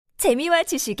재미와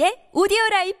지식의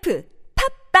오디오라이프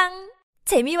팝빵.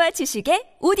 재미와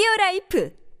지식의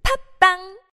오디오라이프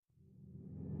팝빵.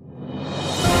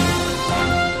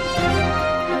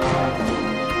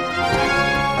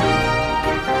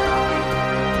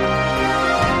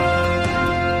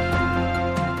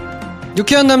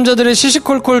 유쾌한 남자들의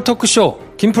시시콜콜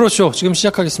토크쇼 김프로쇼 지금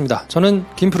시작하겠습니다. 저는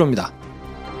김프로입니다.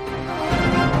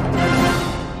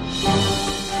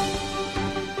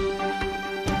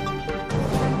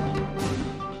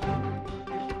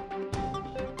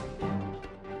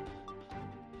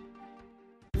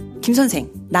 김선생,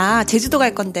 나 제주도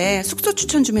갈 건데 숙소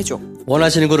추천 좀 해줘.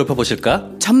 원하시는 거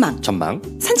읊어보실까? 전망,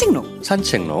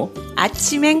 산책로,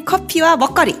 아침엔 커피와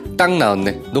먹거리. 딱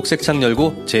나왔네. 녹색창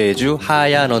열고 제주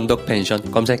하얀 언덕 펜션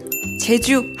검색.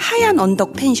 제주 하얀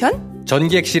언덕 펜션?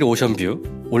 전기객실 오션뷰,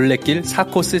 올레길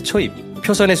 4코스 초입,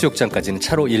 표선해 수욕장까지는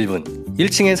차로 1분.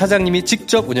 1층엔 사장님이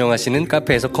직접 운영하시는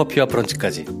카페에서 커피와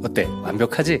브런치까지. 어때?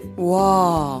 완벽하지?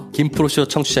 와, 김프로쇼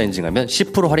청취자 인증하면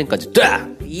 10% 할인까지 딱!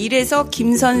 이래서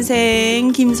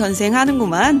김선생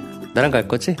하는구만. 나랑 갈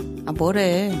거지? 아,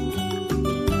 뭐래.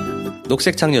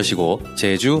 녹색창 여시고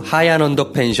제주 하얀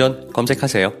언덕 펜션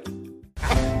검색하세요.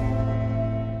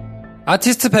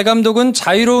 아티스트 배 감독은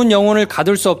자유로운 영혼을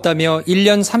가둘 수 없다며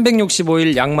 1년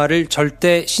 365일 양말을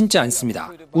절대 신지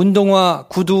않습니다. 운동화,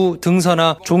 구두,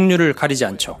 등산화 종류를 가리지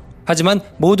않죠. 하지만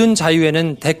모든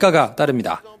자유에는 대가가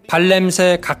따릅니다.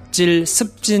 발냄새, 각질,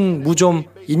 습진, 무좀,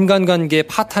 인간관계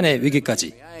파탄의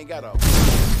위기까지.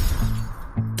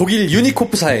 독일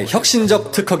유니코프사의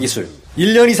혁신적 특허 기술,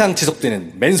 1년 이상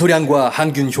지속되는 맨소량과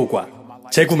항균 효과,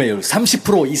 재구매율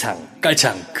 30% 이상,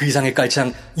 깔창, 그 이상의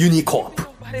깔창,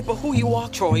 유니코프.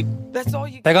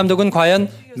 배 감독은 과연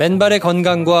맨발의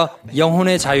건강과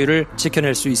영혼의 자유를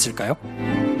지켜낼 수 있을까요?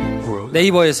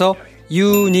 네이버에서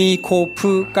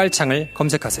유니코프 깔창을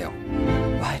검색하세요.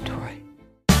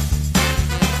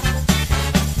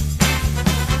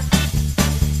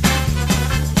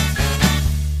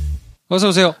 어서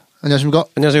오세요. 안녕하십니까?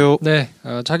 안녕하세요. 네,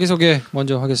 자기소개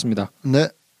먼저 하겠습니다. 네,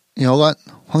 영화관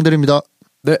황대리입니다.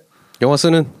 네, 영화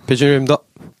쓰는 배준일입니다.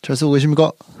 잘 쓰고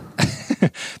계십니까?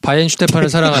 바이엔 슈테판을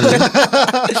사랑하는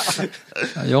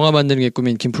영화 만드는 게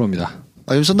꿈인 김프로입니다.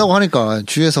 아, 요즘 쓴다고 하니까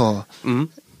주위에서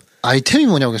아이템이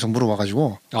뭐냐고 계속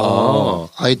물어봐가지고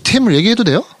아이템을 얘기해도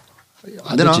돼요?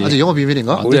 안 되나? 아직 영업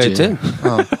비밀인가? 우리 아이템?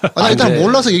 나 일단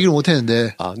몰라서 얘기를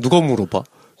못했는데. 아, 누가 물어봐?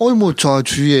 뭐 저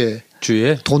주위에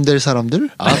돈 될 사람들?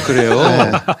 아, 그래요?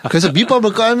 네. 그래서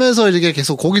밑밥을 깔면서 이렇게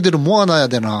계속 고기들을 모아놔야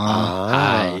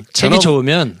되나. 책이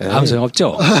좋으면 아무 소용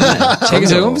없죠. 네. 책이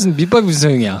좋으면 무슨 밑밥이 무슨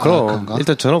소용이야. 그럼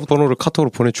일단 전화번호를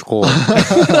카톡으로 보내주고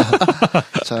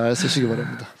잘 쓰시기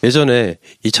바랍니다. 예전에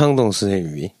이창동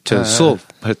선생님이 저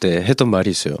수업할 때 했던 말이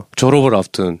있어요. 졸업을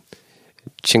앞둔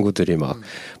친구들이 막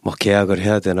계약을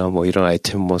해야 되나 뭐 이런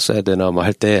아이템 뭐 써야 되나 뭐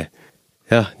할 때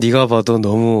야, 네가 봐도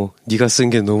너무 네가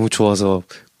쓴 게 너무 좋아서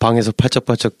방에서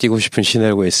팔짝팔짝 뛰고 싶은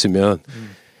시나리오가 있으면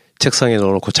책상에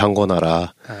넣어놓고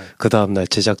잠궈놔라. 그 다음날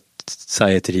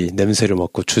제작사 애들이 냄새를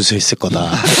맡고 줄 서 있을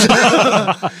거다.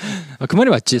 그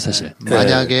말이 맞지 사실.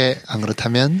 만약에 안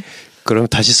그렇다면 그럼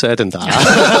다시 써야 된다.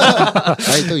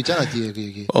 아니 또 있잖아 뒤에 그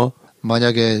얘기.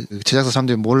 만약에 제작사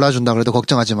사람들이 몰라준다 그래도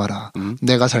걱정하지 마라.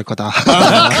 내가 살 거다.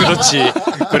 그렇지.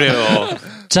 그래요.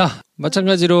 자,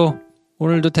 마찬가지로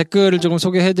오늘도 댓글을 조금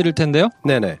소개해 드릴 텐데요.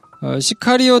 네네.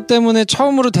 시카리오 때문에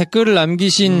처음으로 댓글을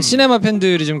남기신 시네마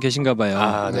팬들이 좀 계신가 봐요.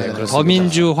 아, 네, 그렇습니다.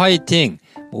 더민주 화이팅,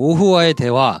 오후와의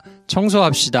대화,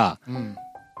 청소합시다.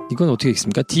 이건 어떻게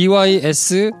읽습니까?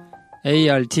 DYSART.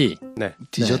 네.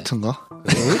 디저트인가?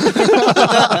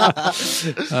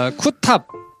 쿠탑.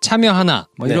 참여하나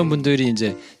뭐 이런 분들이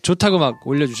이제 좋다고 막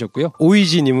올려주셨고요.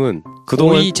 오이Zi님은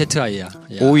그동안 OIZI야.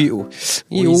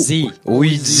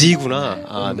 오이Zi구나.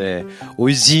 아, 네.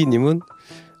 오이Zi님은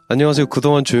안녕하세요.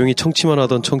 그동안 조용히 청취만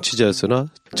하던 청취자였으나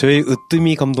저희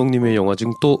으뜸이 감독님의 영화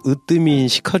중 또 으뜸인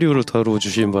시카리오를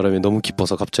다뤄주신 바람에 너무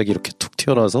기뻐서 갑자기 이렇게 툭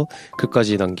튀어나와서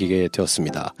글까지 남기게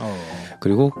되었습니다.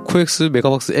 그리고 코엑스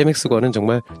메가박스 MX관은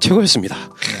정말 최고였습니다.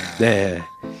 네.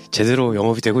 제대로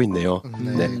영업이 되고 있네요.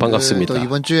 네, 반갑습니다. 또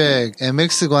이번 주에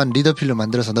MX관 리더필로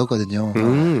만들어서 넣었거든요.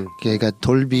 그러니까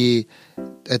돌비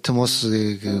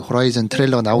애트모스 그 호라이즌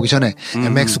트레일러가 나오기 전에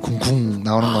MX 쿵쿵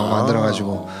나오는 거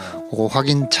만들어가지고 그거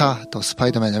확인차 또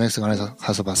스파이더맨 MX관에서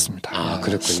가서 봤습니다. 아,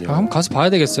 그랬군요. 한번 가서 봐야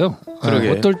되겠어요. 그러게.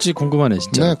 어떨지 궁금하네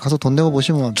진짜. 네, 가서 돈 내고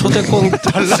보시면 초대권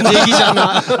달라는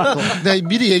얘기잖아. 내가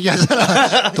미리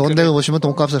얘기하잖아. 돈 내고 보시면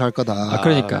돈값을 할 거다. 아,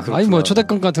 그러니까. 아니 뭐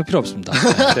초대권 같은 거 필요 없습니다.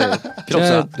 네, 필요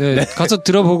없어. 네, 가서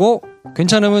들어보고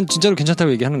괜찮으면 진짜로 괜찮다고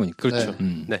얘기하는 거니까. 그렇죠.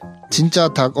 네.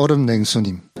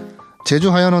 진짜닭얼음냉수님.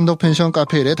 제주 하얀 언덕 펜션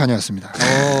카페 일에 다녀왔습니다.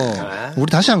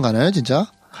 우리 다시 안 가나요, 진짜?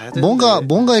 뭔가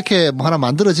이렇게 뭐 하나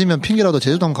만들어지면 핑계라도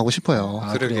제주도 한번 가고 싶어요.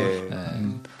 그러게.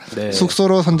 네.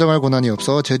 숙소로 선정할 권한이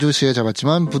없어 제주시에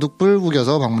잡았지만 부득불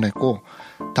우겨서 방문했고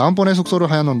다음번에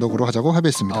숙소를 하얀 언덕으로 하자고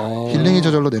합의했습니다. 힐링이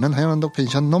저절로 되는 하얀 언덕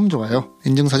펜션 너무 좋아요.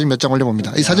 인증사진 몇 장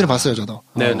올려봅니다. 이 사진을 봤어요 저도.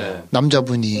 네네.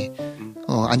 남자분이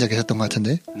앉아 계셨던 것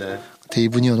같은데. 네.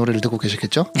 이분이 노래를 듣고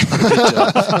계셨겠죠? 그렇죠.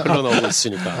 흘러나오고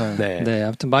있으니까. 네. 네,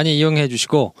 아무튼 많이 이용해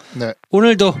주시고 네.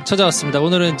 오늘도 찾아왔습니다.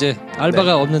 오늘은 이제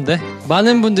알바가 없는데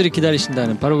많은 분들이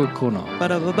기다리신다는 바로 그 코너.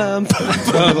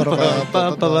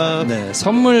 네,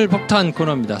 선물 폭탄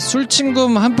코너입니다.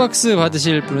 술친금 한 박스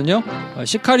받으실 분은요.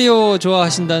 시카리오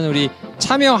좋아하신다는 우리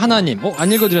참여하나님.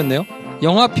 안 읽어드렸네요.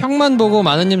 영화 평만 보고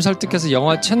마느님 설득해서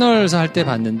영화 채널에서 할 때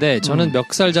봤는데 저는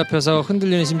멱살 잡혀서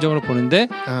흔들리는 심정으로 보는데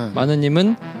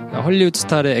마느님은 헐리우드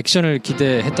스타의 액션을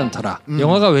기대했던 터라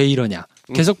영화가 왜 이러냐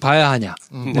계속 봐야 하냐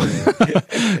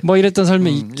뭐 이랬던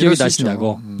설명이 기억이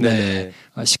나시냐고. 네.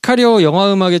 시카리오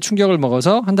영화 음악에 충격을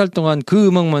먹어서 한 달 동안 그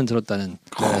음악만 들었다는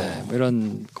뭐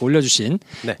이런 거 올려주신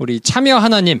우리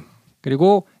참여하나님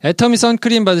그리고 애터미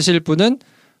선크림 받으실 분은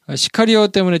시카리오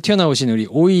때문에 튀어나오신 우리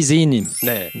오이Zi님.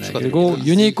 네. 그리고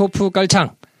유니코프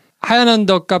깔창 하얀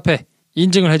언덕 카페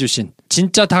인증을 해주신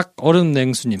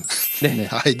진짜닭얼음냉수님. 네.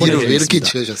 아이디를 왜 이렇게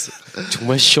지어졌어요?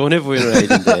 정말 시원해 보이는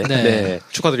아이디인데. 네.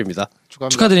 축하드립니다.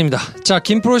 자,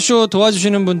 김프로쇼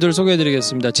도와주시는 분들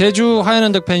소개해드리겠습니다. 제주 하얀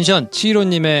언덕 펜션,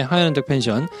 치히로님의 하얀 언덕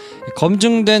펜션.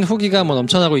 검증된 후기가 뭐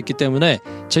넘쳐나고 있기 때문에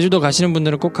제주도 가시는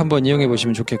분들은 꼭 한번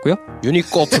이용해보시면 좋겠고요.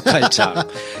 유니코프 깔창.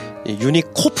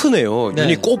 유니코프네요. 네.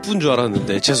 유니코프인 줄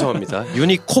알았는데 죄송합니다.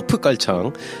 유니코프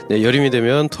깔창. 네, 여름이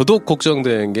되면 더더욱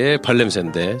걱정되는 게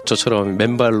발냄새인데 저처럼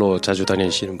맨발로 자주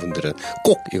다니시는 분들은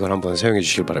꼭 이걸 한번 사용해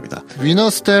주시길 바랍니다.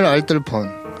 위너스텔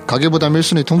알뜰폰. 가게보다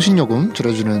 1순위 통신요금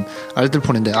줄여주는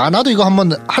알뜰폰인데 나도 이거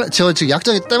한번 제가 지금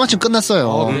약정이 때마침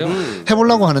끝났어요.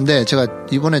 해보려고 하는데 제가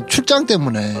이번에 출장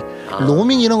때문에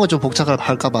로밍 이런 거 좀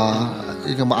복잡할까봐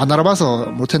이게 뭐 안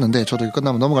알아봐서 못했는데 저도 이거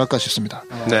끝나면 넘어갈까 싶습니다.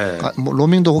 네. 뭐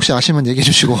로밍도 혹시 아시면 얘기해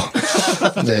주시고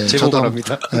네, 제보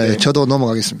바랍니다. 네, 저도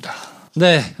넘어가겠습니다.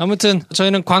 네, 아무튼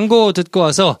저희는 광고 듣고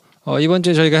와서 이번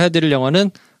주에 저희가 해드릴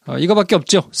영화는 이거밖에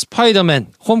없죠.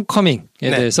 스파이더맨 홈커밍에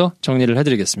대해서 정리를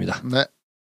해드리겠습니다. 네.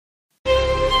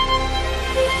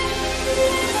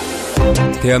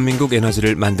 대한민국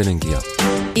에너지를 만드는 기업.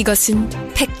 이것은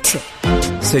팩트.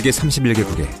 세계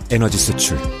 31개국의 에너지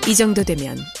수출. 이 정도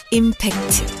되면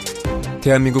임팩트.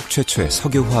 대한민국 최초의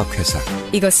석유화학회사.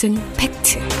 이것은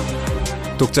팩트.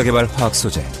 독자개발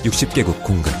화학소재 60개국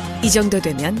공급. 이 정도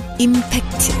되면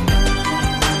임팩트.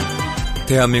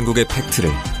 대한민국의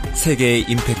팩트를 세계의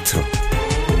임팩트로.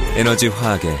 에너지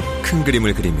화학의 큰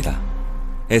그림을 그립니다.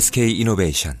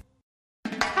 SK이노베이션.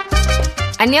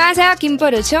 안녕하세요,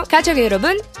 김프로쇼 가족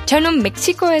여러분. 저는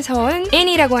멕시코에서 온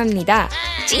애니라고 합니다.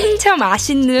 진짜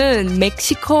맛있는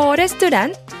멕시코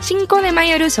레스토랑 신코네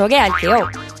마요를 소개할게요.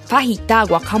 파히타,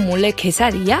 과카몰레,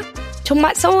 게사리야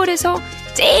정말 서울에서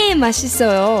제일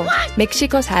맛있어요.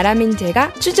 멕시코 사람인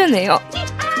제가 추천해요.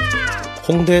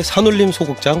 홍대 산울림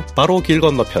소극장 바로 길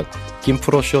건너편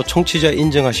김프로쇼 청취자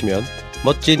인증하시면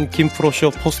멋진 김프로쇼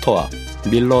포스터와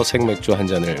밀러 생맥주 한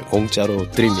잔을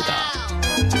공짜로 드립니다.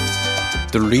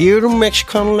 The Real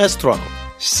Mexican Restaurant,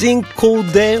 Cinco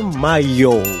de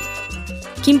Mayo.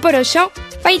 김프로쇼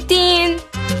파이팅!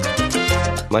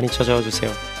 많이 찾아와 주세요.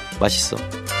 맛있어.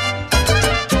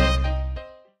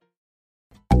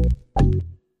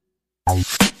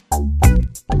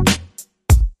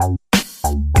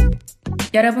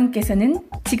 여러분께서는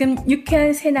지금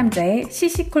유쾌한 세 남자의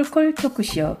시시콜콜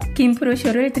토크쇼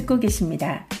김프로쇼를 듣고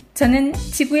계십니다. 저는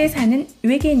지구에 사는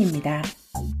외계인입니다.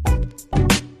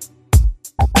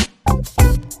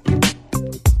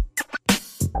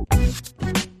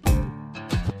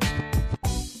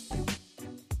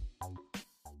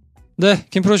 네,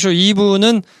 김프로쇼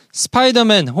 2부는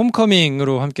스파이더맨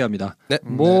홈커밍으로 함께합니다. 네.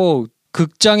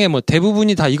 극장에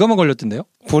대부분이 다 이거만 걸렸던데요?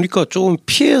 보니까 조금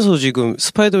피해서 지금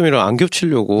스파이더맨이랑 안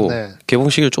겹치려고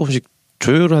개봉식을 조금씩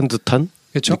조율한 듯한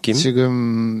느낌?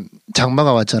 지금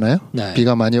장마가 왔잖아요. 네.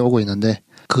 비가 많이 오고 있는데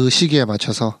그 시기에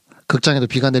맞춰서 극장에도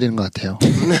비가 내리는 것 같아요.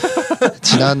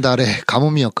 지난달에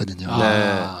가뭄이었거든요.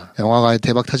 영화가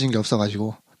대박 터진 게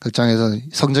없어가지고 극장에서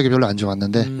성적이 별로 안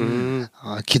좋았는데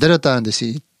기다렸다는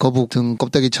듯이 거북 등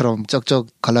껍데기처럼 쩍쩍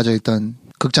갈라져 있던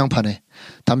극장판에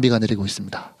단비가 내리고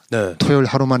있습니다. 네. 토요일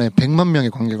하루 만에 100만 명의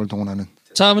관객을 동원하는.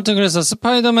 자, 아무튼 그래서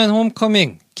스파이더맨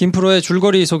홈커밍 김프로의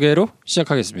줄거리 소개로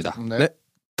시작하겠습니다. 네.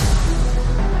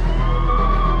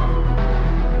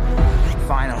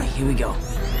 Finally, here we go.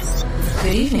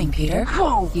 Good evening, Peter.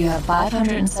 You have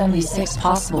 576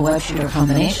 possible web shooter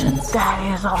combinations. That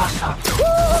is awesome.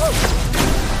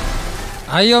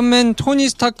 아이언맨 토니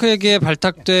스타크에게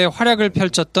발탁돼 활약을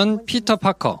펼쳤던 피터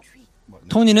파커.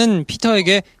 토니는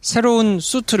피터에게 새로운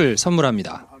수트를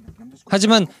선물합니다.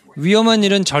 하지만 위험한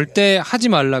일은 절대 하지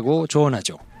말라고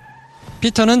조언하죠.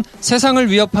 피터는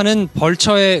세상을 위협하는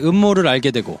벌처의 음모를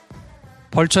알게 되고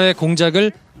벌처의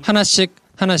공작을 하나씩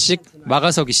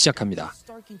막아서기 시작합니다.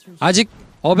 아직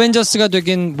어벤져스가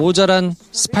되긴 모자란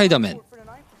스파이더맨.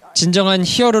 진정한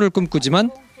히어로를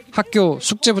꿈꾸지만 학교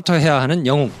숙제부터 해야 하는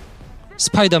영웅.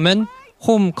 스파이더맨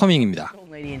홈커밍입니다.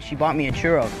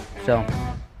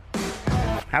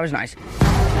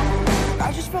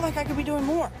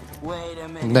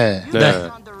 네.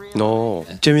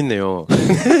 재밌네요.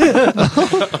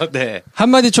 네.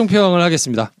 한마디 총평을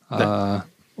하겠습니다.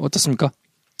 어떻습니까?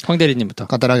 황대리님부터.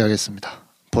 간단하게 하겠습니다.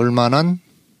 볼만한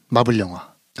마블 영화.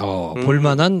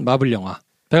 볼만한 마블 영화.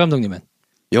 배 감독님은?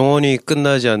 영원히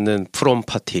끝나지 않는 프롬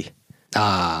파티.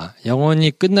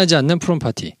 영원히 끝나지 않는 프롬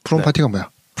파티. 프롬 파티가 뭐야?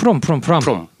 프롬.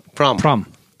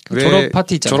 졸업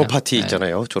파티 있잖아요. 졸업 파티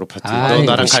있잖아요. 졸업 파티. 너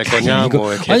나랑 갈 거냐?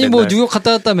 뭐 이렇게 아니 뭐 뉴욕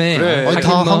갔다 왔다며. 그래.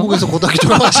 다 한국에서 고등학교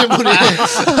졸업하신 분이.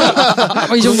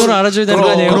 이 정도는 알아줘야 되는 거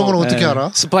아니에요? 그런 건 어떻게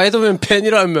알아? 스파이더맨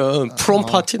팬이라면 프롬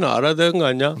파티는 알아야 되는 거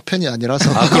아니야? 팬이 아니라서.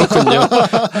 그렇군요.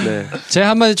 네. 제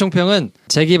한마디 총평은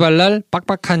재기발랄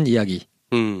빡빡한 이야기.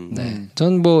 네.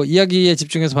 전 뭐 이야기에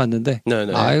집중해서 봤는데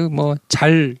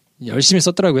잘 열심히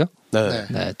썼더라고요.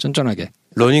 네. 쫀쫀하게.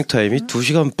 러닝 타임이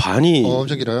 2시간 반이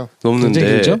엄청 길어요.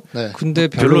 넘는데 네. 근데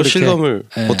별로 실감을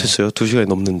못했어요. 2시간이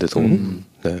넘는데도.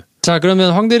 네. 자,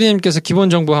 그러면 황대리님께서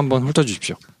기본정보 한번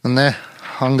훑어주십시오. 네.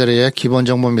 황대리의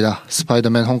기본정보입니다.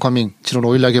 스파이더맨 홈커밍 7월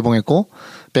 5일날 개봉했고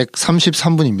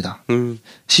 133분입니다.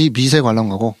 12세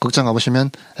관람가고 극장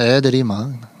가보시면 애들이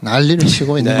막 난리를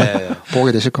치고 있는 걸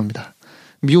보게 되실 겁니다.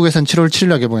 미국에서는 7월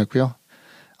 7일날 개봉했고요.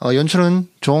 연출은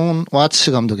존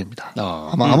와츠 감독입니다.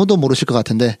 아마 아무도 모르실 것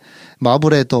같은데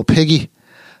마블의 또 패기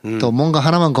또 뭔가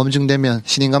하나만 검증되면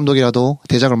신인 감독이라도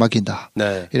대작을 맡긴다.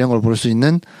 이런 걸 볼 수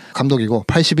있는 감독이고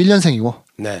 81년생이고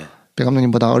배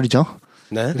감독님보다 어리죠?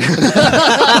 네.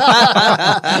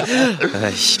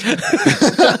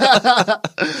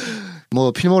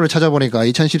 뭐 필모를 찾아보니까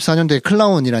 2014년도에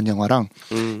클라운이라는 영화랑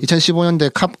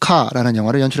 2015년도에 캅카라는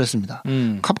영화를 연출했습니다.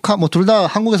 캅카 뭐 둘 다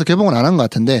한국에서 개봉은 안 한 것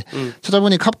같은데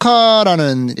찾아보니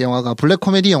캅카라는 영화가 블랙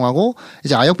코미디 영화고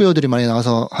이제 아역 배우들이 많이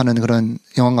나와서 하는 그런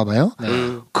영화인가 봐요.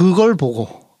 그걸 보고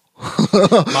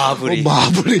마블이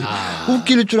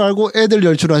웃길 줄 알고 애들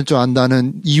열출할 줄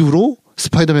안다는 이유로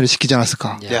스파이더맨을 시키지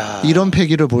않았을까. 이런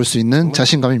패기를 볼 수 있는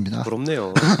자신감입니다.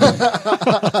 부럽네요.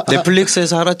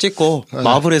 넷플릭스에서 하나 찍고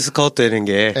마블에 스카우트 되는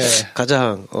게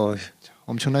가장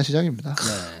엄청난 시작입니다.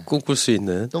 꿈꿀 수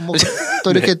있는.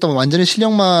 또 이렇게 또 완전히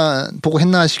실력만 보고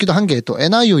했나 싶기도 한 게 또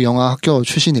NIU 영화 학교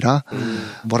출신이라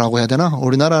뭐라고 해야 되나?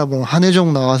 우리나라 뭐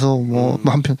한혜종 나와서 뭐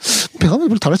한편 배가 왜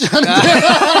별로 다르지 않은데.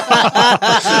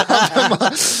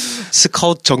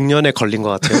 스카우트 정년에 걸린 것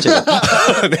같아요, 제가.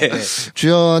 네.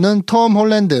 주연은 톰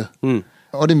홀랜드.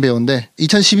 어린 배우인데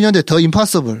 2012년도에 더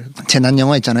임파서블 재난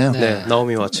영화 있잖아요.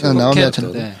 나오미 와츠. 나오미 와츠.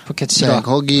 푸켓 7화.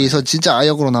 거기서 진짜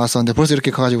아역으로 나왔었는데 벌써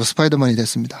이렇게 가가지고 스파이더맨이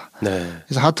됐습니다.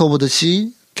 그래서 하트 오브 더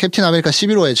시, 캡틴 아메리카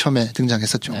 11호에 처음에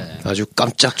등장했었죠. 아주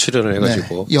깜짝 출연을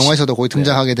해가지고. 영화에서도 거의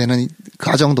등장하게 되는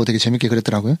과정도 되게 재밌게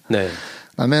그랬더라고요.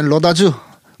 그다음에 로다주.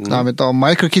 그다음에 또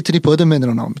마이클 키튼이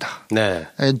버드맨으로 나옵니다.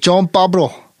 존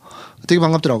파브로. 되게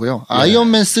반갑더라고요.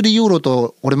 아이언맨 3 이후로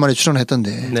또 오랜만에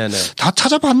출연했던데 다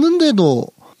찾아봤는데도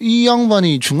이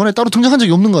양반이 중간에 따로 등장한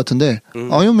적이 없는 것 같은데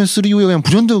아이언맨 3 이후에 그냥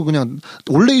불현듯 그냥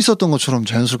원래 있었던 것처럼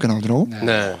자연스럽게 나오더라고.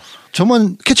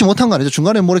 저만 캐치 못한 거 아니죠?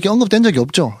 중간에 뭐 이렇게 언급된 적이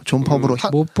없죠. 존 파브로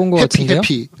못 본 것 같은데요?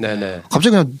 해피.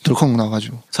 갑자기 그냥 덜컥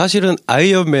나와가지고. 사실은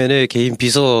아이언맨의 개인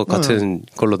비서 같은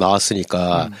걸로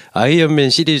나왔으니까 아이언맨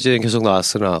시리즈는 계속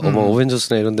나왔으나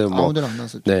어벤져스나 이런 데는 뭐 아무데나 안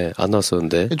나왔었죠. 안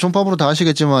나왔었는데. 존 파브로 다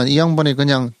아시겠지만 이 양반이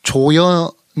그냥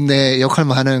조연의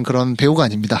역할만 하는 그런 배우가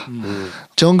아닙니다.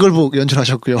 정글북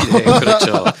연출하셨고요.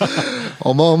 그렇죠.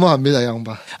 어마어마합니다,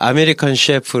 양반. 아메리칸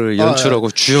셰프를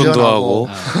연출하고 주연도 하고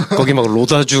거기 막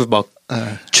로다주 막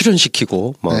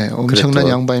출연시키고 막 엄청난 그랬던.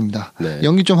 양반입니다.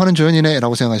 연기 좀 하는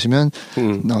조연이네라고 생각하시면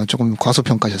조금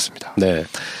과소평가하셨습니다.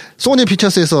 소니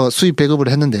피처스에서 수입 배급을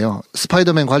했는데요.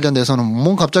 스파이더맨 관련돼서는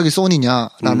뭔 갑자기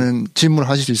소니냐라는 질문을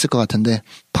하실 수 있을 것 같은데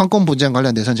판권 분쟁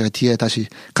관련돼서는 제가 뒤에 다시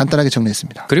간단하게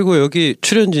정리했습니다. 그리고 여기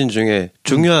출연진 중에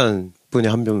중요한 분이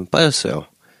한 명 빠졌어요.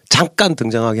 잠깐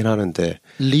등장하긴 하는데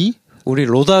리? 우리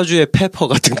로다주의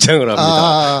페퍼가 등장을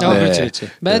합니다. 그렇지.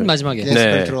 맨 마지막에.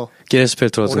 기네스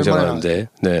펠트로 등장하는데,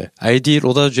 아이디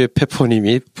로다주의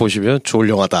페퍼님이 보시면 좋을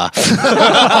영화다.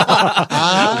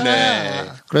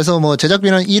 그래서 뭐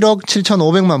제작비는 1억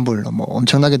 7,500만 불, 뭐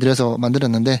엄청나게 들여서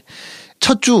만들었는데,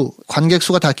 첫 주 관객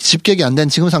수가 다 집계가 안 된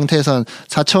지금 상태에서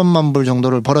 4천만 불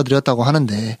정도를 벌어들였다고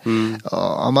하는데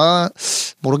아마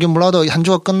모르긴 몰라도 한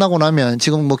주가 끝나고 나면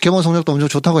지금 뭐 개봉 성적도 엄청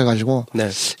좋다고 해가지고 네.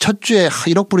 첫 주에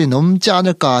 1억 불이 넘지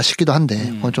않을까 싶기도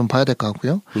한데 그건 좀 봐야 될 것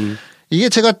같고요. 이게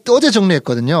제가 어제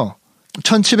정리했거든요.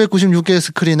 1796개의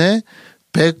스크린에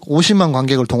 150만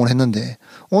관객을 동원했는데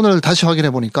오늘 다시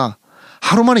확인해 보니까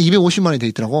하루 만에 250만이 돼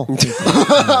있더라고.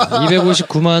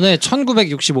 259만에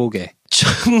 1965개.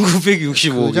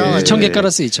 1965개. 2,000개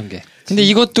깔았어요, 2,000개. 근데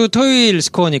이것도 토요일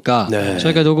스코어니까 네.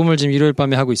 저희가 녹음을 지금 일요일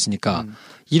밤에 하고 있으니까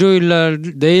일요일 날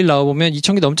내일 나와보면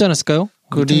 2,000개 넘지 않았을까요?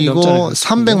 그리고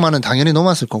 300만은 당연히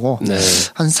넘었을 거고 네.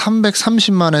 한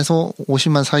 330만에서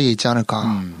 50만 사이에 있지 않을까.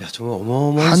 야, 정말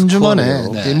어마어마한 한 주 만에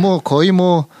스코어네요. 네. 뭐 거의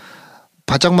뭐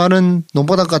바짝 마른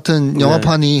논바닥 같은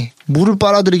영화판이 물을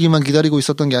빨아들이기만 기다리고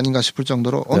있었던 게 아닌가 싶을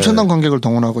정도로 엄청난 관객을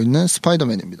동원하고 있는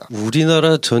스파이더맨입니다.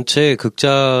 우리나라 전체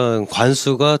극장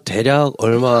관수가 대략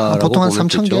얼마라고 보통 한 보면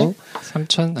 3,000개?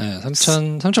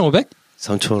 3,500?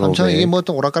 3,500. 이게 뭐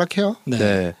또 오락가락해요. 네.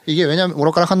 네. 이게 왜냐면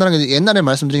오락가락 한다는 게 옛날에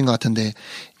말씀드린 것 같은데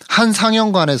한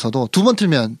상영관에서도 2번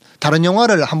틀면 다른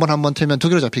영화를 한 번 틀면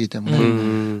 2개로 잡히기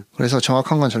때문에 그래서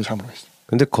정확한 건 저는 잘 모르겠어요.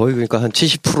 근데 거의 그러니까 한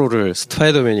 70%를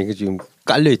스파이더맨이 지금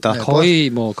깔려 있다. 거의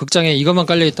뭐 극장에 이것만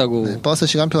깔려 있다고 네, 버스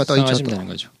시간표가 떠 있죠. 생각하시면 되는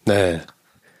거죠. 네.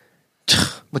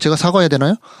 뭐 제가 사과해야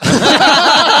되나요?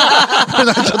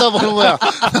 날 쳐다보는 거야.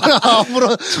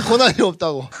 아무런 고난이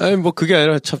없다고. 아니 뭐 그게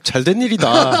아니라 참 잘된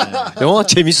일이다. 영화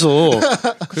재밌어.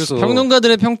 그래서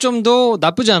평론가들의 평점도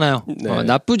나쁘지 않아요. 네.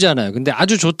 나쁘지 않아요. 근데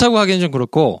아주 좋다고 하기엔 좀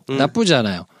그렇고 나쁘지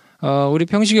않아요. 우리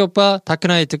평식이 오빠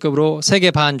다크나이트급으로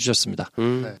 3개 반 주셨습니다.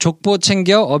 족보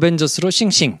챙겨 어벤져스로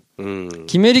싱싱.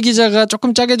 김혜리 기자가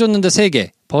조금 짜게 줬는데 3개.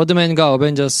 버드맨과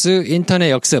어벤져스 인터넷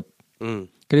역습.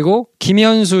 그리고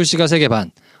김현수 씨가 3개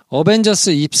반.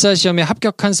 어벤져스 입사 시험에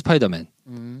합격한 스파이더맨.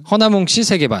 허나몽 씨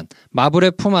 3개 반.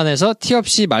 마블의 품 안에서 티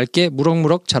없이 맑게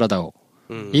무럭무럭 자라다오.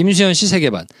 임수현 씨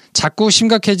 3개 반. 자꾸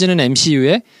심각해지는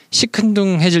MCU에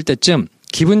시큰둥해질 때쯤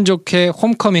기분 좋게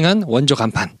홈커밍한 원조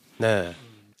간판. 네.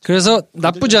 그래서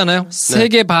나쁘지 않아요.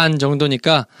 3개 반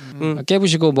정도니까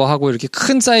깨부시고 뭐 하고 이렇게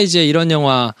큰 사이즈의 이런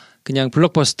영화 그냥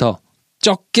블록버스터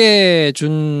적게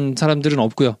준 사람들은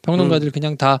없고요. 평론가들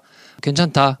그냥 다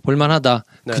괜찮다, 볼만하다.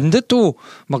 네. 근데 또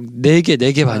막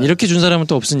 4개 반 이렇게 준 사람은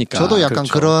또 없으니까. 저도 약간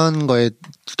그렇죠. 그런 거에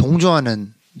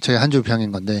동조하는 저의 한 줄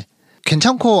평인 건데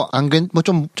괜찮고 뭐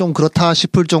좀 그렇다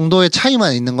싶을 정도의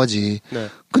차이만 있는 거지. 네.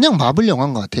 그냥 마블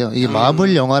영화인 것 같아요. 이게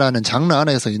마블 영화라는 장르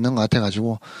안에서 있는 것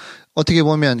같아가지고 어떻게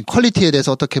보면 퀄리티에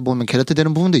대해서 어떻게 보면 게르트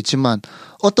되는 부분도 있지만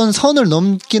어떤 선을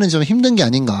넘기는 좀 힘든 게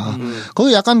아닌가.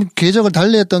 거기 약간 궤적을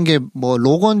달리했던 게 뭐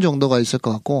로건 정도가 있을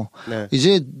것 같고 네.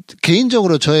 이제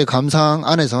개인적으로 저의 감상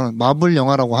안에서는 마블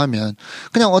영화라고 하면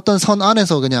그냥 어떤 선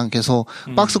안에서 그냥 계속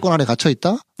박스권 안에 gat혀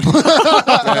있다?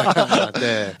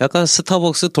 네. 약간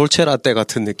스타벅스 돌체 라떼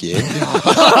같은 느낌.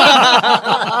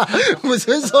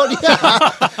 무슨 소리야?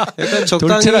 약간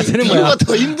적당히 돌체라떼는 뭐야? 이유가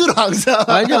더 힘들어 항상.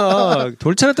 아니야.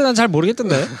 돌체라 때는 잘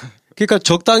모르겠던데. 그러니까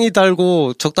적당히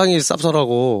달고 적당히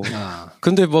쌉쌀하고.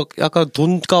 근데 막 약간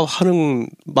돈값 하는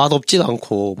맛 없진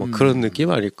않고 막 그런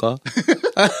느낌 아닐까?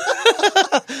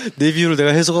 내 비유를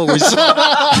내가 해석하고 있어.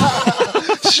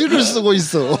 시를 쓰고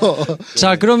있어.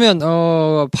 자, 그러면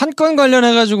판권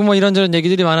관련해 가지고 뭐 이런저런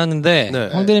얘기들이 많았는데 네.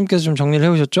 황대님께서 좀 정리를 해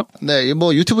오셨죠? 네,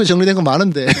 뭐 유튜브에 정리된 건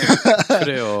많은데.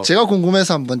 그래요. 제가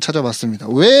궁금해서 한번 찾아봤습니다.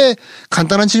 왜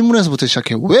간단한 질문에서부터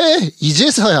시작해. 왜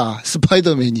이제서야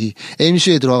스파이더맨이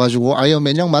MCU에 들어와가지고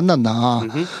아이언맨이랑 만났나?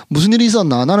 무슨 일이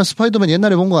있었나? 나는 스파이더맨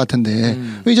옛날에 본 것 같은데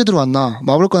왜 이제 들어왔나?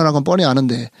 마블 거라는 건 뻔히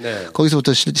아는데 네.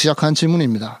 거기서부터 시작한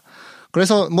질문입니다.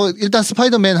 그래서 뭐 일단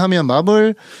스파이더맨 하면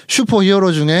마블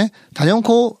슈퍼히어로 중에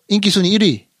단연코 인기순위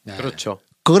 1위. 그렇죠.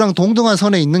 그거랑 동등한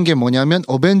선에 있는 게 뭐냐면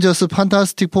어벤져스,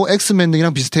 판타스틱 4, 엑스맨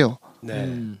등이랑 비슷해요.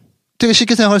 네. 되게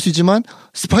쉽게 생각할 수 있지만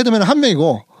스파이더맨은 한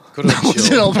명이고 그렇죠.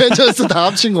 나머지는 어벤져스 다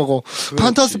합친 거고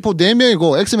판타스틱 4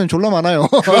 4명이고 엑스맨 졸라 많아요.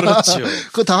 그렇죠.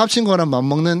 그거 다 합친 거랑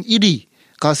맞먹는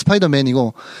 1위가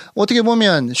스파이더맨이고 어떻게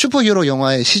보면 슈퍼히어로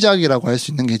영화의 시작이라고 할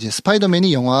수 있는 게 이제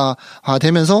스파이더맨이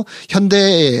영화화되면서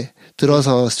현대에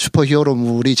들어서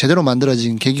슈퍼히어로물이 제대로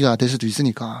만들어진 계기가 될 수도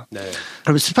있으니까. 네.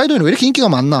 그럼 스파이더맨이 왜 이렇게 인기가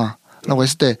많나? 라고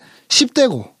했을 때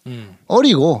 10대고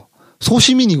어리고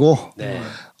소시민이고 네.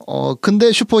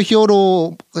 근데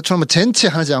슈퍼히어로처럼 젠체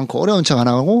하지 않고 어려운 척 안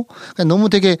하고 그냥 너무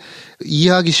되게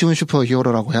이해하기 쉬운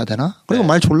슈퍼히어로라고 해야 되나? 그리고 네.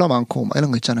 말 졸라 많고 막 이런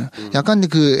거 있잖아요. 약간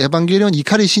그 에반게리온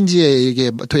이카리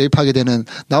신지에게 도입하게 되는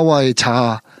나와의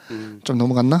자아 좀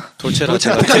넘어갔나? 돌체라떼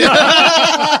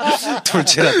같아.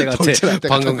 돌체라떼 같아.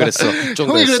 방금 그랬어. 좀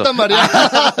형이 그랬어. 그랬단 말이야.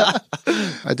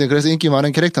 하여튼 그래서 인기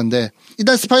많은 캐릭터인데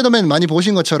일단 스파이더맨 많이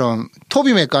보신 것처럼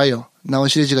토비 맥가이어 나온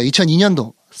시리즈가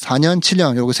 2002년도 4년,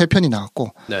 7년 요거 3편이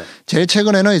나왔고 네. 제일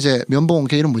최근에는 이제 면봉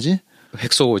걔 이름 뭐지?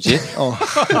 핵소고지?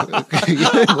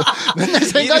 맨날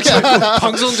생각이 안 나.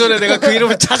 방송 전에 내가 그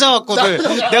이름을 찾아왔거든.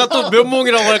 내가 또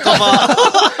면봉이라고 할까봐.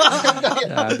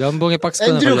 야, 면봉의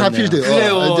박스권을 앤드류 걸렸네요. 가필드.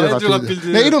 그래요. 앤드류 가필드.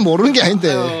 내 이름 모르는 게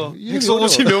아닌데.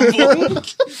 핵소고지 면봉.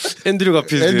 앤드류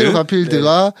가필드. 앤드류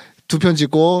가필드가 2편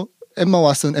찍고 엠마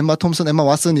왓슨, 엠마 톰슨, 엠마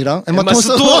왓슨이랑 엠마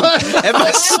스톤.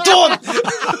 엠마 스톤.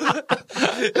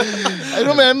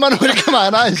 이러면 엠마는 왜 이렇게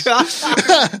많아?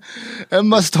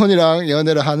 엠마 스톤이랑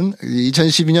연애를 한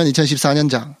 2012년,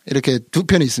 2014년장 이렇게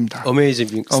 2편이 있습니다.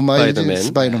 어메이징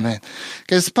스파이더맨.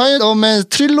 스파이더맨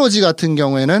트릴로지 같은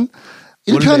경우에는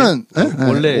 1편은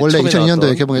원래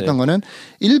 2002년도에 개봉했던 거는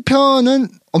 1편은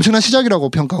엄청난 시작이라고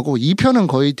평가하고 2편은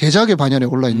거의 대작의 반열에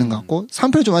올라 있는 것 같고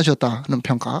 3편이 좀 아쉬웠다는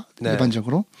평가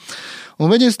일반적으로.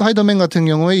 어메이징 스파이더맨 같은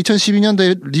경우에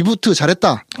 2012년도에 리부트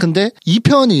잘했다. 근데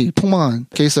 2편이 폭망한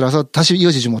케이스라서 다시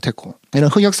이어지지 못했고 이런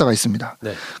흑역사가 있습니다.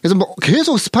 네. 그래서 뭐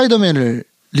계속 스파이더맨을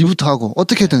리부트하고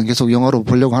어떻게든 계속 영화로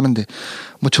보려고 하는데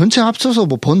뭐 전체 합쳐서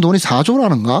뭐 번 돈이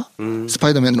 4조라는가?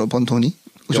 스파이더맨으로 번 돈이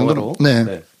그 정도로.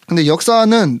 네. 근데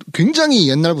역사는 굉장히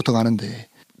옛날부터 가는데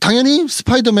당연히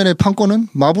스파이더맨의 판권은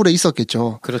마블에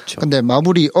있었겠죠. 그렇죠. 근데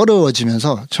마블이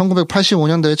어려워지면서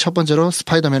 1985년도에 첫 번째로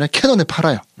스파이더맨을 캐논에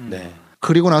팔아요. 네.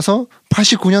 그리고 나서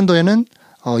 89년도에는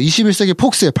 21세기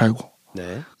폭스에 팔고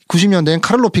네. 90년대엔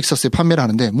카를로 픽서스에 판매를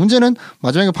하는데 문제는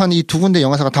마지막에 판 이 2군데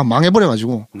영화사가 다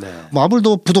망해버려가지고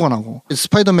마블도 부도가 나고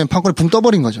스파이더맨 판권이 붕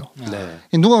떠버린 거죠.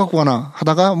 누가 갖고 가나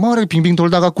하다가 뭐 이렇게 빙빙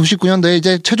돌다가 99년도에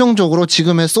이제 최종적으로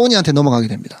지금의 소니한테 넘어가게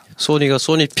됩니다. 소니가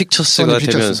소니 픽처스가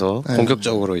되면서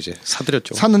본격적으로 이제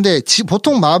사들였죠. 샀는데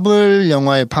보통 마블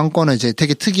영화의 판권은 이제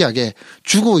되게 특이하게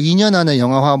주고 2년 안에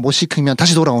영화화 못 시키면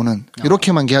다시 돌아오는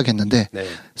이렇게만 계약했는데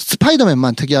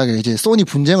스파이더맨만 특이하게 이제 소니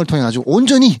분쟁을 통해 가지고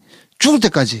온전히 죽을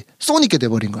때까지 소니께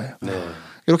돼버린 거예요.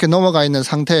 이렇게 넘어가 있는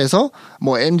상태에서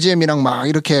뭐 MGM이랑 막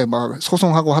이렇게 막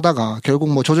소송하고 하다가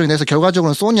결국 뭐 조정이 돼서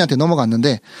결과적으로는 소니한테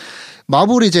넘어갔는데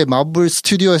마블이 이제 마블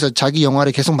스튜디오에서 자기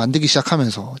영화를 계속 만들기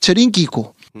시작하면서 제일 인기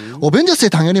있고 어벤져스에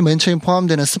당연히 맨 처음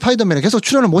포함되는 스파이더맨을 계속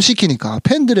출연을 못 시키니까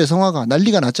팬들의 성화가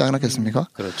난리가 났지 않았겠습니까?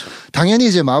 그렇죠. 당연히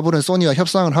이제 마블은 소니와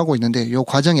협상을 하고 있는데 이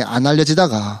과정이 안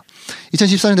알려지다가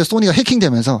 2014년도에 소니가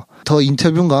해킹되면서 더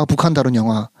인터뷰인가 북한 다룬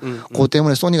영화 그것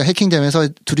때문에 소니가 해킹되면서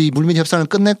둘이 물밑 협상을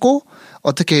끝냈고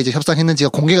어떻게 이제 협상했는지가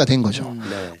공개가 된 거죠.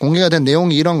 공개가 된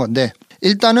내용이 이런 건데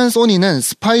일단은 소니는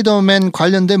스파이더맨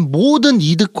관련된 모든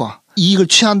이득과 이익을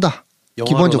취한다.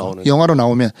 기본적으로 영화로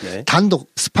나오면 단독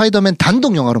스파이더맨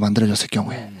단독 영화로 만들어졌을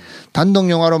경우에 단독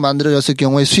영화로 만들어졌을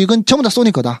경우에 수익은 전부 다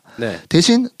소니 거다.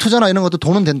 대신 투자나 이런 것도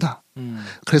돈은 된다.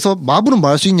 그래서 마블은 뭐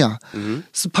할 수 있냐?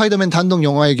 스파이더맨 단독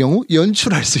영화의 경우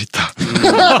연출할 수 있다.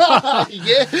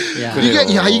 이게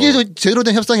제대로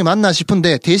된 협상이 맞나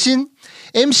싶은데 대신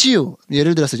MCU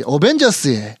예를 들어서 이제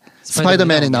어벤져스에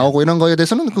스파이더맨이 나오고 이런 거에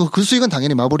대해서는 그 수익은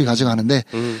당연히 마블이 가져가는데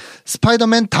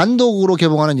스파이더맨 단독으로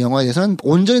개봉하는 영화에 대해서는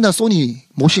온전히 다 소니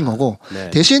모신 거고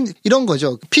대신 이런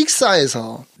거죠.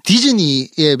 픽사에서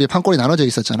디즈니의 판권이 나눠져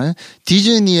있었잖아요.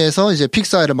 디즈니에서 이제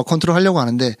픽사를 막 컨트롤하려고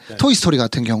하는데 토이스토리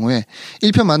같은 경우에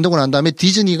 1편 만들고 난 다음에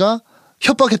디즈니가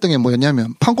협박했던 게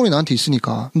뭐였냐면 판권이 나한테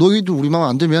있으니까 너희도 우리 마음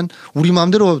안 들면 우리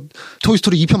마음대로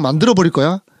토이스토리 2편 만들어 버릴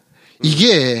거야.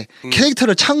 이게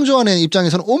캐릭터를 창조하는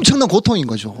입장에서는 엄청난 고통인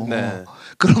거죠.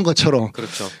 그런 것처럼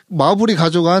마블이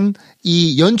가져간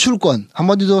이 연출권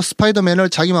한마디로 스파이더맨을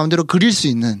자기 마음대로 그릴 수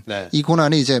있는 이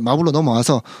권한이 이제 마블로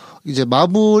넘어와서 이제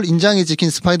마블 인장이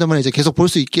찍힌 스파이더맨을 이제 계속 볼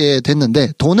수 있게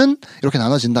됐는데 돈은 이렇게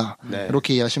나눠진다.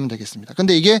 이렇게 이해하시면 되겠습니다.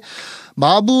 근데 이게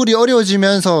마블이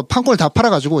어려워지면서 판권을 다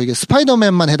팔아가지고 이게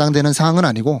스파이더맨만 해당되는 사항은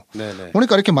아니고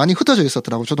보니까 이렇게 많이 흩어져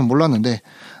있었더라고요. 저도 몰랐는데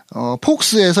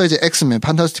폭스에서 이제 엑스맨,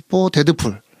 판타스틱 4,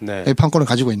 데드풀의 판권을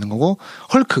가지고 있는 거고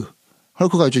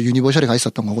헐크가 이제 유니버셜에 가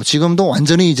있었던 거고 지금도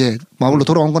완전히 이제 마블로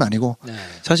돌아온 건 아니고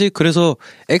사실 그래서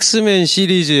엑스맨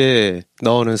시리즈에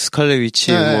나오는 스칼렛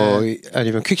위치 뭐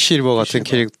아니면 퀵실버 같은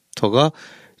캐릭터가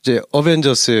이제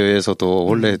어벤져스에서도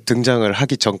원래 등장을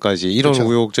하기 전까지 이런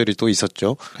우여곡절이 또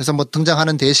있었죠. 그래서 뭐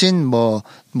등장하는 대신 뭐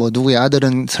누구의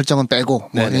아들은 설정은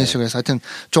빼고 뭐 이런 식으로 해서 하여튼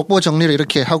족보 정리를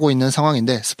이렇게 하고 있는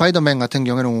상황인데 스파이더맨 같은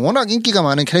경우에는 워낙 인기가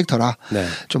많은 캐릭터라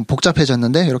좀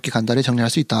복잡해졌는데 이렇게 간단히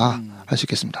정리할 수 있다 할 수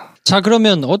있겠습니다. 자,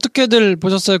 그러면 어떻게들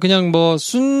보셨어요? 그냥 뭐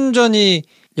순전히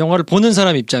영화를 보는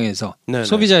사람 입장에서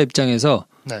소비자 입장에서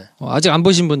아직 안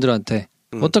보신 분들한테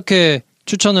어떻게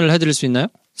추천을 해드릴 수 있나요?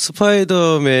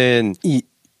 스파이더맨이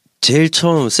제일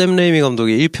처음 샘 레이미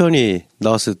감독의 1편이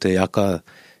나왔을 때 약간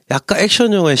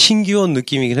액션 영화의 신기원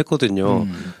느낌이긴 했거든요.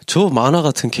 저 만화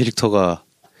같은 캐릭터가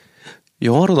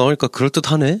영화로 나오니까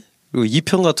그럴듯하네. 그리고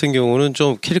 2편 같은 경우는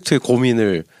좀 캐릭터의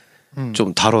고민을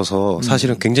좀 다뤄서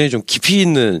사실은 굉장히 좀 깊이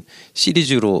있는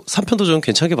시리즈로 3편도 좀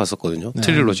괜찮게 봤었거든요. 네.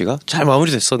 트릴로지가 잘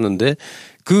마무리됐었는데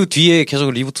그 뒤에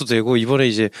계속 리부트 되고 이번에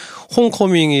이제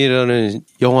홈커밍이라는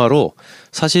영화로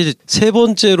사실 세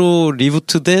번째로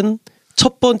리부트된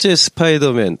첫 번째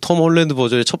스파이더맨 톰 홀랜드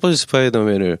버전의 첫 번째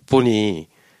스파이더맨을 보니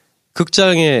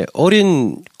극장에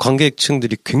어린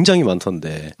관객층들이 굉장히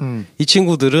많던데 이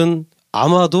친구들은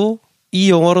아마도 이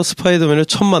영화로 스파이더맨을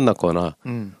처음 만났거나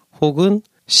혹은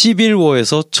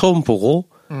시빌워에서 처음 보고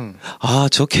아,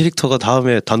 저 캐릭터가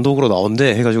다음에 단독으로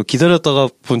나온대 해가지고 기다렸다가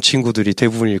본 친구들이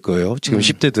대부분일 거예요. 지금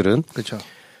 10대들은. 그렇죠.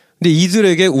 근데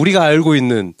이들에게 우리가 알고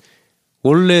있는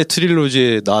원래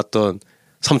트릴로지에 나왔던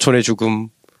삼촌의 죽음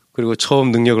그리고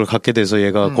처음 능력을 갖게 돼서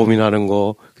얘가 고민하는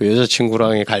거, 그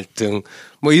여자친구랑의 갈등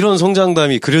뭐 이런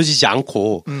성장담이 그려지지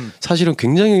않고 사실은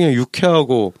굉장히 그냥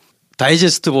유쾌하고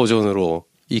다이제스트 버전으로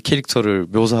이 캐릭터를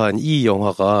묘사한 이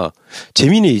영화가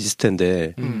재미는 있을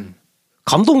텐데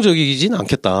감동적이진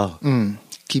않겠다.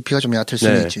 깊이가 좀 얕을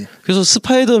수는 있지. 그래서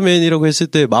스파이더맨이라고 했을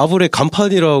때 마블의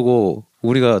간판이라고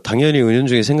우리가 당연히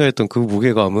은연중에 생각했던 그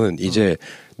무게감은 이제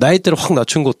나이대를 확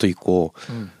낮춘 것도 있고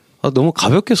너무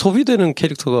가볍게 소비되는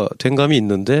캐릭터가 된 감이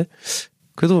있는데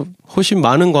그래도 훨씬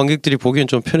많은 관객들이 보기엔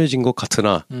좀 편해진 것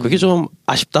같으나 그게 좀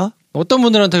아쉽다? 어떤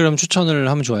분들한테 그럼 추천을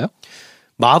하면 좋아요?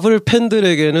 마블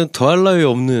팬들에게는 더할 나위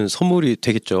없는 선물이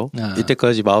되겠죠.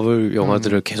 이때까지 마블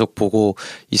영화들을 계속 보고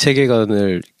이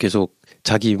세계관을 계속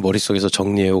자기 머릿속에서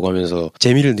정리해오가면서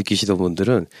재미를 느끼시던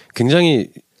분들은 굉장히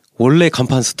원래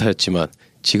간판 스타였지만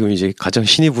지금 이제 가장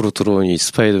신입으로 들어온 이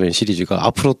스파이더맨 시리즈가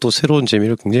앞으로 또 새로운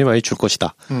재미를 굉장히 많이 줄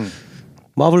것이다.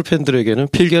 마블 팬들에게는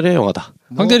필견의 영화다.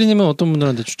 황대리님은 어떤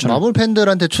분들한테 추천해요? 마블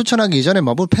팬들한테 추천하기 이전에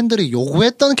마블 팬들이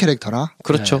요구했던 캐릭터라.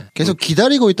 그렇죠. 네. 계속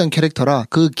기다리고 있던 캐릭터라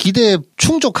그 기대에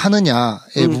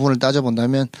충족하느냐의 부분을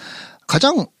따져본다면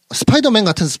가장 스파이더맨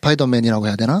같은 스파이더맨이라고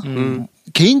해야 되나?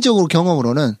 개인적으로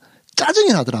경험으로는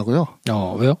짜증이 나더라고요.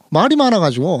 왜요? 말이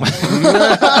많아가지고.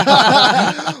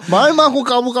 말 많고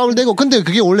까불까불대고. 근데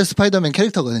그게 원래 스파이더맨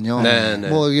캐릭터거든요. 네네.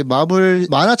 뭐 이게 마블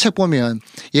만화책 보면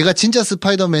얘가 진짜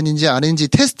스파이더맨인지 아닌지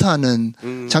테스트하는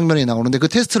장면이 나오는데 그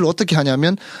테스트를 어떻게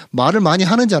하냐면 말을 많이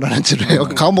하는지 안 하는지를 해요.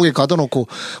 감옥에 가둬놓고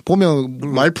보면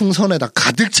말풍선에다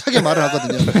가득 차게 말을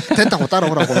하거든요. 됐다고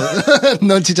따라오라고.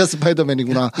 넌 진짜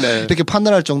스파이더맨이구나. 네. 이렇게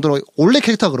판단할 정도로 원래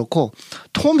캐릭터가 그렇고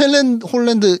톰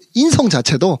홀랜드 인성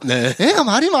자체도 애가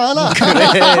말이 많아.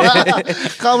 그래.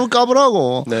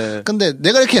 까불까불하고. 네. 근데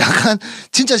내가 이렇게 약간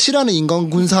진짜 싫어하는 인간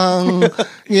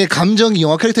군상의 감정이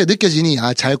영화 캐릭터에 느껴지니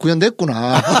잘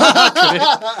구현됐구나. 그래.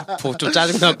 좀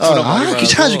짜증났구나.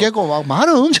 귀찮아 죽겠고 막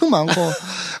말은 엄청 많고.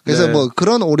 그래서 뭐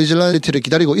그런 오리지널리티를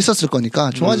기다리고 있었을 거니까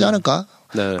좋아하지 않을까.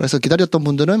 그래서 기다렸던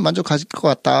분들은 만족하실 것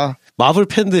같다. 마블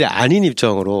팬들이 아닌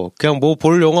입장으로 그냥 뭐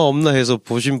볼 영화 없나 해서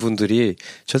보신 분들이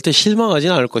절대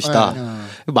실망하지는 않을 것이다.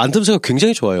 만듦새가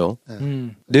굉장히 좋아요.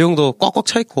 내용도 꽉꽉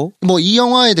차 있고. 뭐 이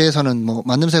영화에 대해서는 뭐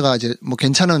만듦새가 이제 뭐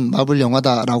괜찮은 마블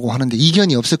영화다라고 하는데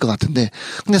이견이 없을 것 같은데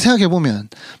근데 생각해 보면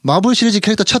마블 시리즈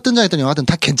캐릭터 첫 등장했던 영화들은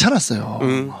다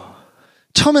괜찮았어요.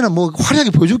 처음에는 뭐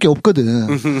화려하게 보여줄 게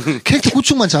없거든. 캐릭터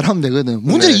구축만 잘하면 되거든.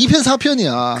 문제는 2편,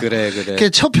 4편이야. 그래.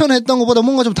 첫 편 했던 것보다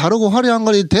뭔가 좀 다르고 화려한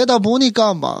걸 되다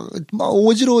보니까 막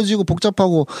어지러워지고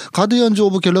복잡하고 가디언즈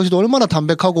오브 갤럭시도 얼마나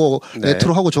담백하고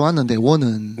레트로하고 좋았는데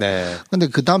원은. 근데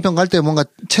그 다음 편 갈 때 뭔가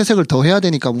채색을 더 해야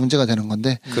되니까 문제가 되는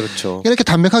건데. 그렇죠. 이렇게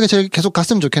담백하게 계속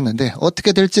갔으면 좋겠는데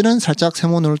어떻게 될지는 살짝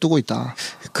세모눈을 뜨고 있다.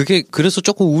 그게 그래서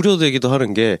조금 우려되기도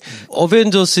하는 게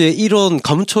어벤져스의 이런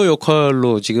감초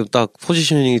역할로 지금 딱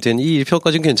포지셔닝이 된 이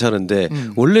 1편까지는 괜찮은데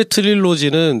원래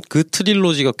트릴로지는 그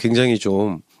트릴로지가 굉장히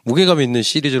좀 무게감 있는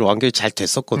시리즈로 완결이 잘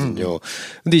됐었거든요.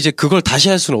 근데 이제 그걸 다시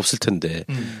할 수는 없을 텐데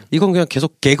이건 그냥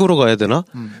계속 개그로 가야 되나?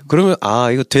 그러면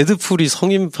이거 데드풀이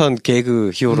성인판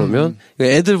개그 히어로면 이거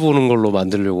애들 보는 걸로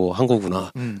만들려고 한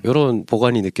거구나. 이런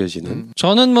보관이 느껴지는.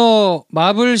 저는 뭐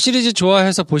마블 시리즈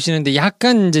좋아해서 보시는데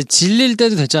약간 이제 질릴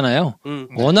때도 됐잖아요.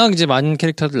 워낙 이제 많은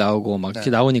캐릭터들 나오고 막 이렇게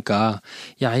나오니까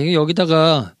야 이거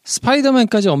여기다가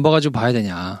스파이더맨까지 얹어가지고 봐야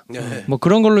되냐. 뭐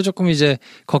그런 걸로 조금 이제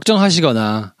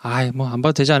걱정하시거나 뭐 안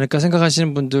봐도 되지 않을까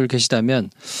생각하시는 분들 계시다면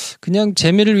그냥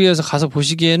재미를 위해서 가서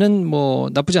보시기에는 뭐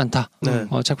나쁘지 않다.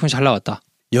 작품이 잘 나왔다.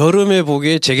 여름에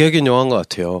보기에 제격인 영화인 것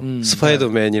같아요.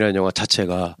 스파이더맨이라는 영화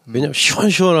자체가. 왜냐면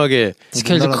시원시원하게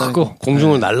스케일도 크고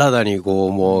공중을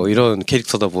날아다니고 뭐 이런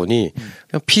캐릭터다 보니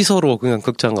그냥 피서로 그냥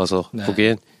극장 가서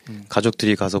보기엔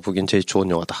가족들이 가서 보기엔 제일 좋은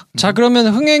영화다. 자, 그러면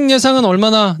흥행 예상은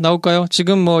얼마나 나올까요?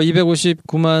 지금 뭐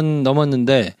 259만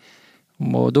넘었는데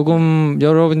뭐 녹음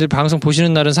여러분들이 방송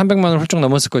보시는 날은 300만을 훌쩍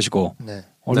넘었을 것이고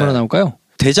얼마나 나올까요?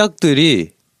 대작들이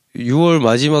 6월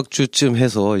마지막 주쯤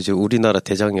해서 이제 우리나라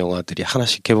대작 영화들이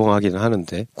하나씩 개봉하기는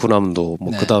하는데 구남도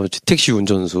뭐 그다음에 택시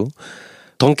운전수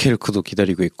덩케르크도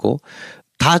기다리고 있고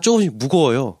다 조금씩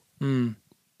무거워요.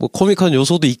 뭐 코믹한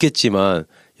요소도 있겠지만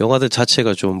영화들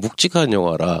자체가 좀 묵직한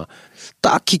영화라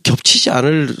딱히 겹치지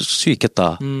않을 수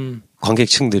있겠다.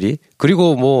 관객층들이.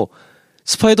 그리고 뭐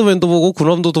스파이더맨도 보고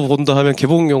군함도도 본다 하면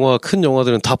개봉 영화 큰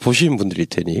영화들은 다 보시는 분들일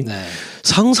테니 네.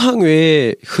 상상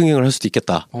외에 흥행을 할 수도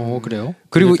있겠다. 그래요?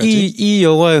 그리고 이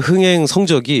영화의 흥행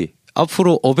성적이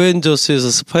앞으로 어벤져스에서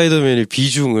스파이더맨의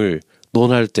비중을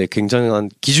논할 때 굉장한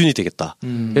기준이 되겠다.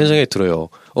 이런 생각이 들어요.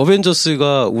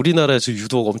 어벤져스가 우리나라에서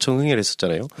유독 엄청 흥행을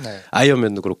했었잖아요. 네.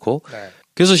 아이언맨도 그렇고. 네.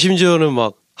 그래서 심지어는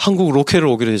막 한국 로켓을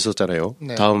오기로 했었잖아요.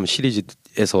 네. 다음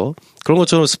시리즈에서. 그런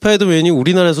것처럼 스파이더맨이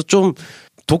우리나라에서 좀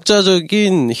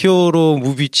독자적인 히어로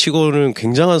무비 치고는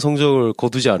굉장한 성적을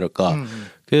거두지 않을까.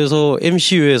 그래서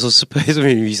MCU에서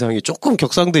스파이더맨 위상이 조금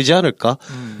격상되지 않을까.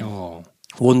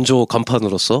 원조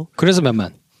간판으로서. 그래서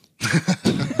몇만?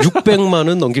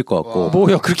 600만은 넘길 것 같고.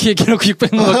 뭐야, 그렇게 얘기해놓고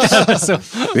 600만밖에 안 했어.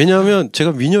 왜냐하면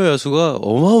제가 미녀 야수가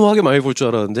어마어마하게 많이 볼 줄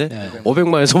알았는데 네.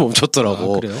 500만에서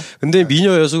멈췄더라고. 그래요? 근데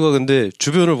미녀 야수가 근데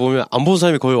주변을 보면 안 본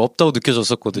사람이 거의 없다고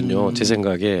느껴졌었거든요. 제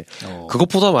생각에.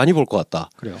 그것보다 많이 볼 것 같다.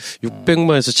 그래요?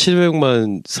 600만에서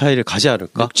 700만 사이를 가지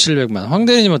않을까? 700만.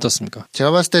 황대리님 어떻습니까?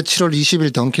 제가 봤을 때 7월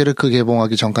 20일 덩케르크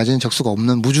개봉하기 전까지는 적수가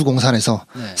없는 무주공산에서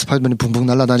네. 스파이더맨이 붕붕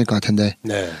날아다닐 것 같은데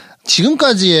네.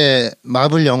 지금까지의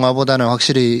마블 영화보다는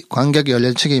확실히 관객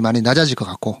연령층이 많이 낮아질 것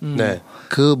같고 네.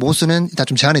 그 모수는 일단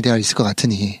좀 제한이 되어 있을 것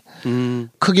같으니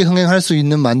크게 흥행할 수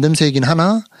있는 만듦새이긴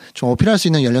하나 좀 어필할 수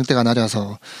있는 연령대가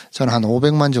낮아서 저는 한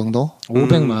 500만 정도?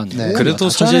 500만. 네.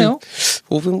 그래도 사실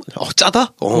 500만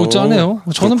짜다? 짜네요.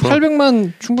 저는 그렇구나.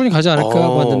 800만 충분히 가지 않을까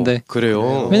봤는데.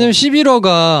 그래요. 왜냐면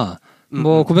 11호가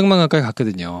뭐 900만 가까이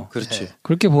갔거든요. 그렇지.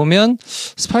 그렇게 보면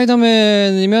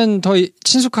스파이더맨이면 더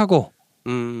친숙하고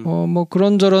뭐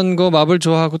그런저런 거 마블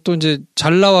좋아하고 또 이제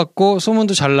잘 나왔고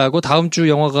소문도 잘 나고 다음 주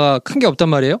영화가 큰 게 없단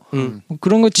말이에요. 뭐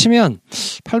그런 거 치면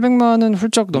 800만은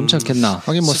훌쩍 넘지 않겠나.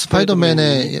 하긴 뭐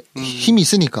스파이더맨의 힘이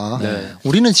있으니까 네.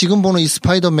 우리는 지금 보는 이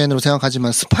스파이더맨으로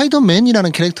생각하지만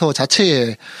스파이더맨이라는 캐릭터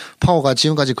자체의 파워가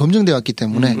지금까지 검증되어 왔기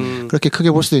때문에 그렇게 크게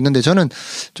볼 수도 있는데 저는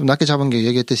좀 낮게 잡은 게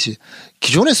얘기했듯이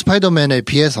기존의 스파이더맨에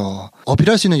비해서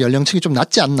어필할 수 있는 연령층이 좀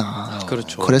낮지 않나.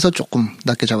 그렇죠. 그래서 조금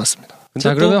낮게 잡았습니다.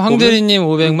 자, 그러면 황대리님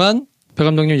 500만, 배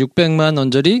감독님 600만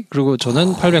언저리, 그리고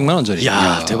저는 800만 언저리.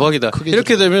 야, 대박이다.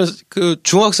 이렇게 되면 그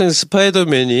중학생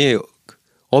스파이더맨이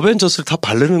어벤져스를 다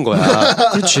바르는 거야.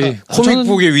 그렇지.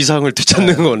 코믹북의 위상을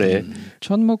되찾는 거네.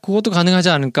 전 뭐 그것도 가능하지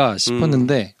않을까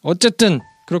싶었는데 어쨌든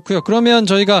그렇고요. 그러면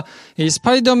저희가 이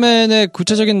스파이더맨의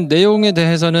구체적인 내용에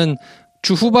대해서는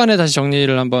주 후반에 다시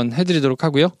정리를 한번 해드리도록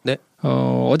하고요. 네.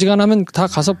 어지간하면 다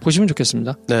가서 보시면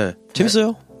좋겠습니다. 네.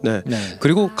 재밌어요. 네. 네.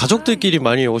 그리고 가족들끼리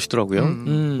많이 오시더라고요.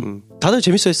 다들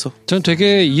재밌어했어. 전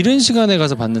되게 이른 시간에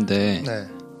가서 봤는데, 네.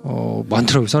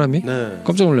 많더라고요, 사람이. 네.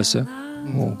 깜짝 놀랐어요.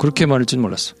 그렇게 많을 줄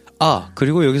몰랐어.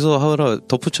 그리고 여기서 하나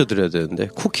덧붙여 드려야 되는데,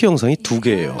 쿠키 영상이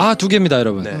 2개예요. 2개입니다,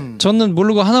 여러분. 네. 저는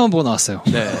모르고 하나만 보고 나왔어요.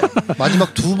 네.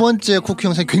 마지막 두 번째 쿠키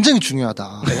영상이 굉장히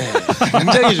중요하다. 네.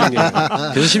 굉장히 중요해요.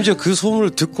 그래서 심지어 그 소문을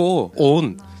듣고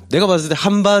내가 봤을 때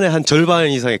한 반에 한 절반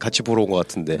이상이 같이 보러 온 것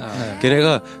같은데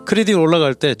걔네가 크레딧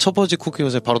올라갈 때 첫 번째 쿠키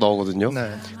영상이 바로 나오거든요. 네.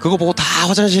 그거 보고 다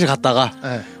화장실에 갔다가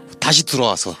다시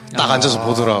들어와서 딱 앉아서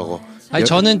보더라고. 아니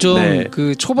저는 좀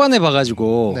그 초반에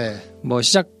봐가지고 뭐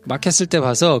시작 막 했을 때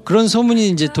봐서 그런 소문이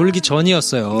이제 돌기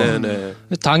전이었어요. 네네.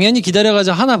 당연히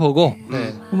기다려가지고 하나 보고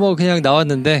뭐 그냥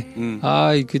나왔는데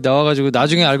그 나와가지고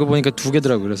나중에 알고 보니까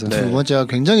 2개더라고요. 그래서 두 번째가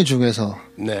굉장히 중요해서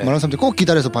많은 사람들이 꼭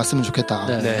기다려서 봤으면 좋겠다.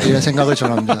 이런 생각을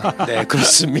전합니다. 네,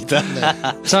 그렇습니다.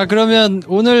 자, 그러면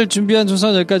오늘 준비한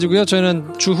순서는 여기까지고요.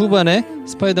 저희는 주 후반에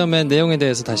스파이더맨 내용에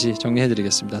대해서 다시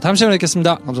정리해드리겠습니다. 다음 시간에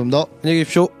뵙겠습니다. 감사합니다. 안녕히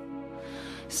계십시오.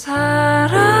 사랑한다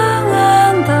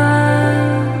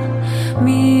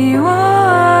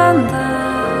미워한다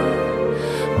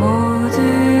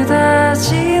모두 다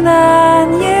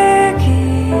지난 얘기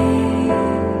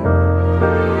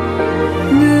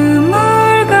눈물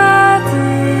가득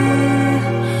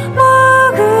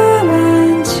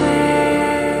머금은 채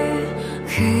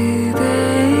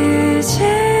그대 이제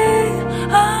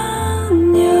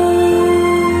안녕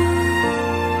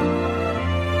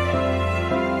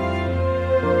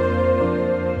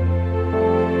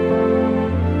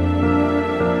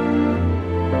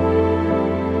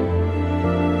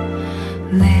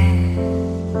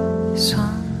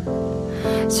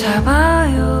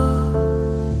잡아요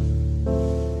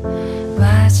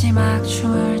마지막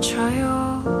춤을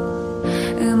춰요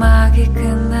음악이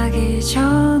끝나기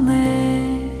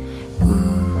전에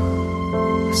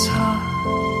웃어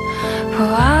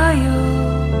보아요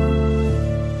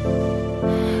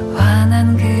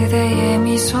환한 그대의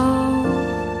미소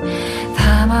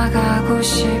담아 떠나가고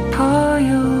싶어요.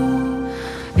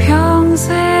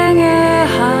 평생